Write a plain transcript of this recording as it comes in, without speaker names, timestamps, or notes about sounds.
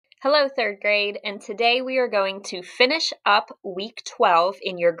Hello, third grade, and today we are going to finish up week 12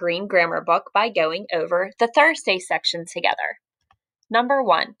 in your green grammar book by going over the Thursday section together. Number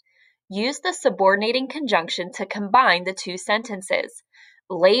 1, use the subordinating conjunction to combine the two sentences.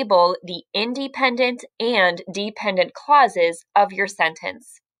 Label the independent and dependent clauses of your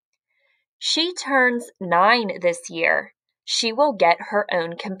sentence. She turns 9 this year. She will get her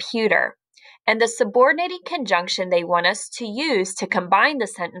own computer. And the subordinating conjunction they want us to use to combine the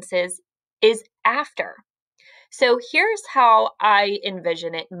sentences is after. So here's how I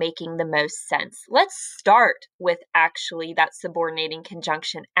envision it making the most sense. Let's start with actually that subordinating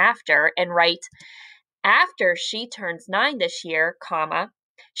conjunction after and write, after she turns 9 this year, comma,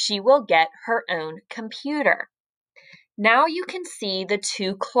 she will get her own computer. Now you can see the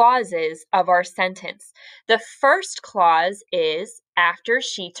two clauses of our sentence. The first clause is after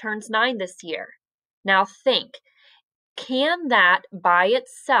she turns 9 this year. Now think, can that by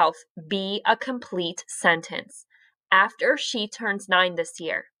itself be a complete sentence? After she turns 9 this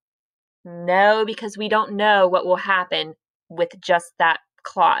year? No, because we don't know what will happen with just that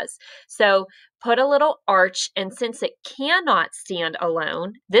clause. So put a little arch, and since it cannot stand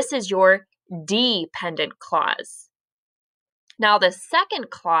alone, this is your dependent clause. Now, the second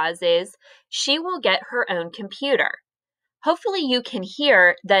clause is, she will get her own computer. Hopefully you can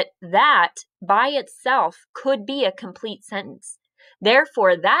hear that by itself could be a complete sentence.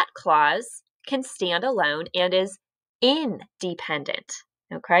 Therefore, that clause can stand alone and is independent.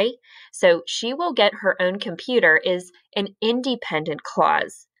 Okay? So, she will get her own computer is an independent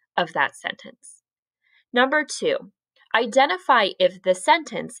clause of that sentence. Number 2, identify if the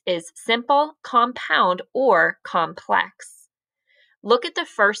sentence is simple, compound, or complex. Look at the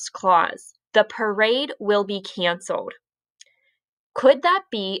first clause. The parade will be canceled. Could that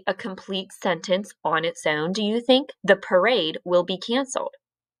be a complete sentence on its own, do you think? The parade will be canceled.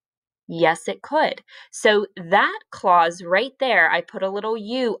 Yes, it could. So that clause right there, I put a little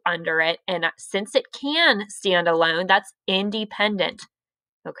U under it, and since it can stand alone, that's independent.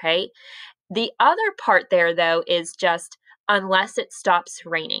 Okay? The other part there, though, is just unless it stops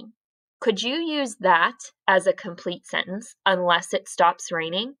raining. Could you use that as a complete sentence, unless it stops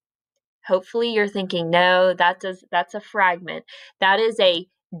raining? Hopefully you're thinking, no, that's a fragment. That is a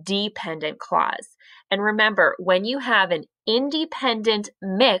dependent clause. And remember, when you have an independent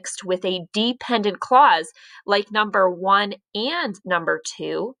mixed with a dependent clause, like number 1 and number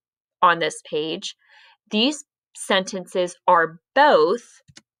 2 on this page, these sentences are both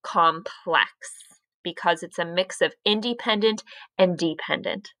complex because it's a mix of independent and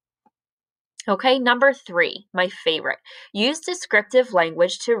dependent. Okay, number 3, my favorite. Use descriptive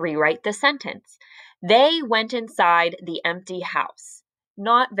language to rewrite the sentence. They went inside the empty house.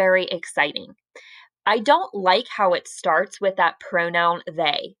 Not very exciting. I don't like how it starts with that pronoun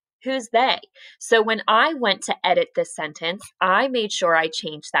they. Who's they? So when I went to edit this sentence, I made sure I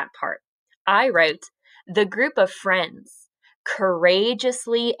changed that part. I wrote, the group of friends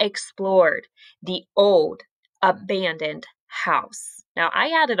courageously explored the old, abandoned house. Now, I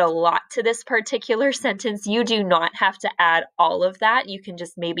added a lot to this particular sentence. You do not have to add all of that. You can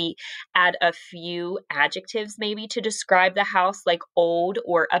just maybe add a few adjectives maybe to describe the house, like old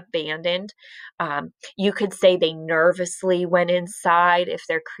or abandoned. You could say they nervously went inside if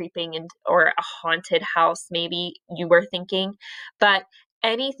they're creeping in, or a haunted house, maybe you were thinking. But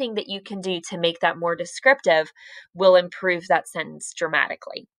anything that you can do to make that more descriptive will improve that sentence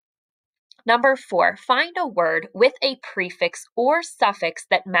dramatically. Number 4, find a word with a prefix or suffix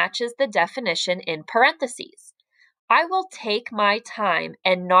that matches the definition in parentheses. I will take my time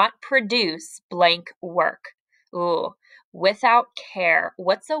and not produce blank work. Ooh, without care.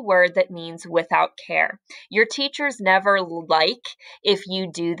 What's a word that means without care? Your teachers never like if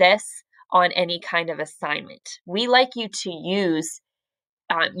you do this on any kind of assignment. We like you to use,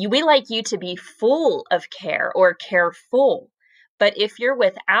 we like you to be full of care or careful. But if you're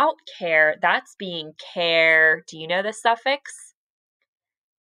without care, that's being care. Do you know the suffix?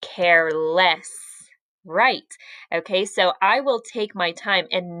 Careless. Right. Okay, so I will take my time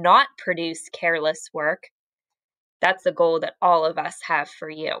and not produce careless work. That's the goal that all of us have for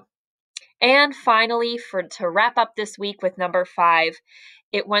you. And finally, to wrap up this week with number 5,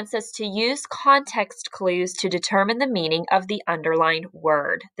 it wants us to use context clues to determine the meaning of the underlined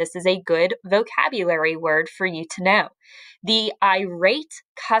word. This is a good vocabulary word for you to know. The irate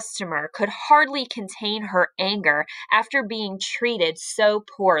customer could hardly contain her anger after being treated so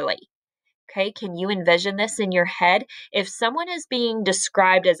poorly. Okay, can you envision this in your head? If someone is being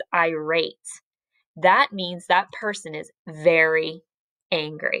described as irate, that means that person is very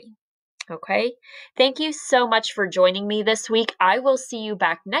angry. Okay, thank you so much for joining me this week. I will see you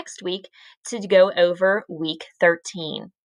back next week to go over week 13.